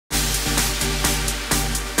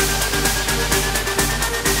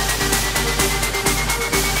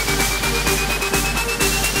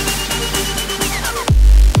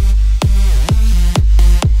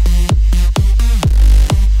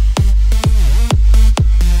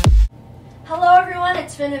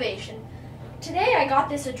Finnovation. Today I got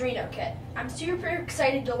this Adreno kit. I'm super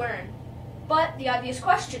excited to learn. But the obvious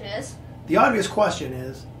question is...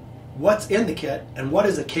 what's in the kit and what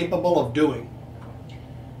is it capable of doing?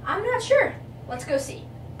 I'm not sure. Let's go see.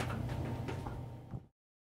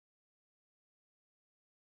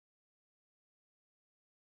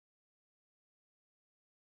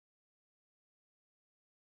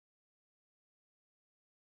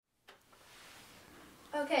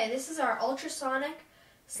 Okay, this is our ultrasonic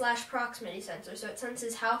 / proximity sensor, so it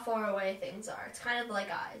senses how far away things are. It's kind of like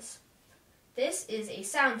eyes. This is a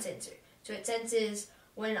sound sensor, so it senses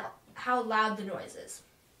how loud the noise is.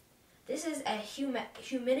 This is a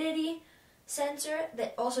humidity sensor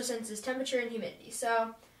that also senses temperature and humidity.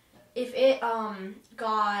 So if it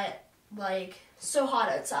got like so hot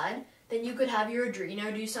outside, then you could have your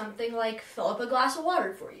Arduino do something like fill up a glass of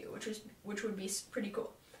water for you, which would be pretty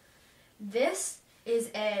cool. This is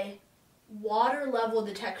a water level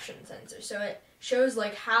detection sensor. So it shows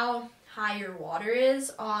like how high your water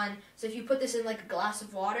is so if you put this in like a glass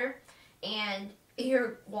of water and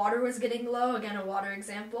your water was getting low, again a water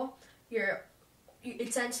example,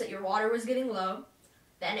 it sensed that your water was getting low,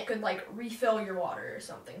 then it could like refill your water or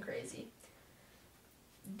something crazy.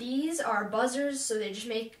 These are buzzers, so they just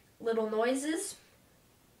make little noises.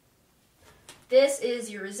 This is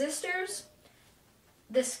your resistors.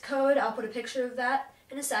 This code, I'll put a picture of that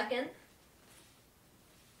in a second.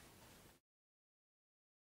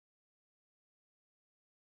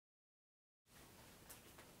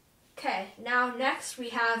 Okay, now next we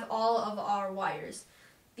have all of our wires.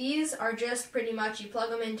 These are just pretty much, you plug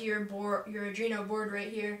them into your Arduino board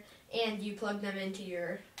right here, and you plug them into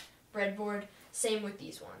your breadboard. Same with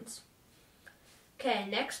these ones. Okay,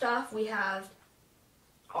 next off we have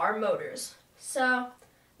our motors. So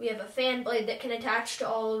we have a fan blade that can attach to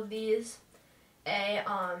all of these, a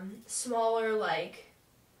smaller, like,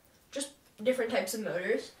 just different types of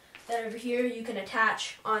motors. Then over here you can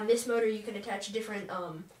attach, on this motor you can attach different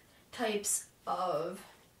types of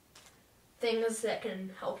things that can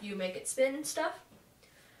help you make it spin and stuff.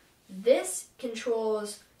 This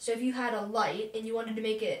controls, so if you had a light and you wanted to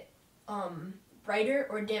make it brighter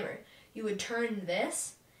or dimmer, you would turn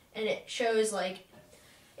this and it shows, like,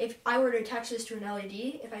 if I were to attach this to an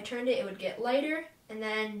LED, if I turned it, it would get lighter and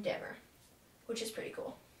then dimmer, which is pretty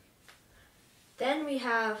cool. Then we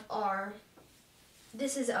have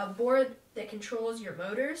this is a board that controls your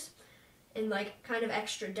motors in like kind of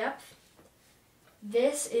extra depth.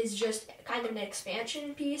 This is just kind of an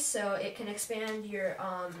expansion piece, so it can expand your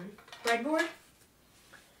breadboard.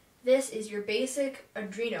 This is your basic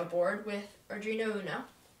Arduino board with Arduino UNO.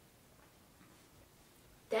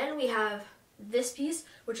 Then we have this piece,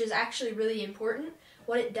 which is actually really important.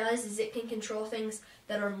 What it does is it can control things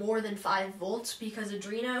that are more than 5 volts, because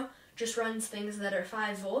Arduino just runs things that are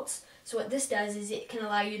 5 volts. So what this does is it can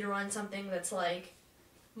allow you to run something that's like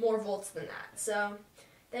more volts than that. So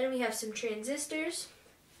then we have some transistors.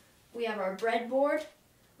 We have our breadboard.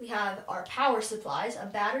 We have our power supplies. A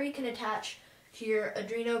battery can attach to your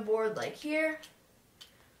Arduino board like here,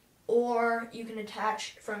 or you can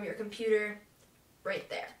attach from your computer right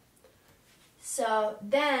there. So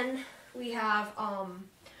then we have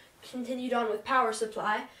continued on with power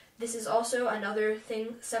supply. This is also another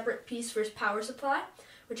separate piece for power supply,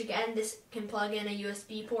 which again, this can plug in a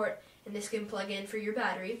USB port and this can plug in for your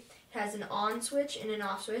battery. It has an on switch and an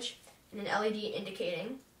off switch and an LED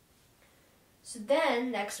indicating. So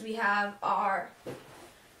then next we have our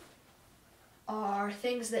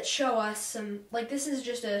things that show us some, like this is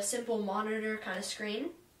just a simple monitor kind of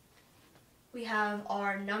screen. We have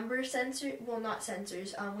our number sensor, well not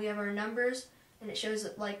sensors, we have our numbers and it shows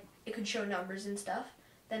that like it could show numbers and stuff.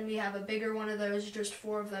 Then we have a bigger one of those, just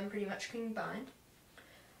 4 of them pretty much combined.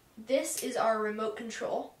 This is our remote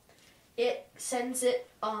control. It sends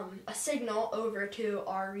a signal over to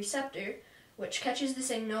our receptor, which catches the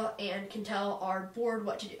signal and can tell our board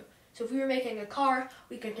what to do. So if we were making a car,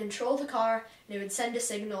 we could control the car and it would send a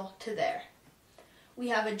signal to there. We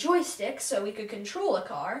have a joystick, so we could control a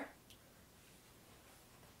car.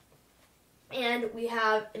 And we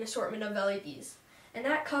have an assortment of LEDs. And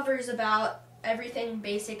that covers about everything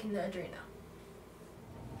basic in the Arduino.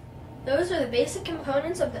 Those are the basic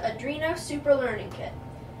components of the Arduino Super Learning Kit.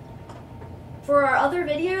 For our other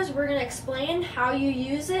videos, we're going to explain how you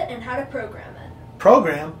use it and how to program it.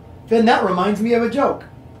 Program? Finn, that reminds me of a joke.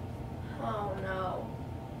 Oh no.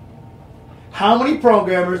 How many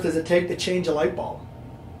programmers does it take to change a light bulb?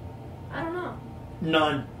 I don't know.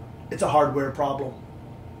 None. It's a hardware problem.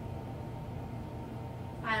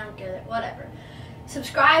 I don't get it. Whatever.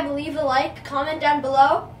 Subscribe, leave a like, comment down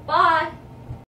below. Bye!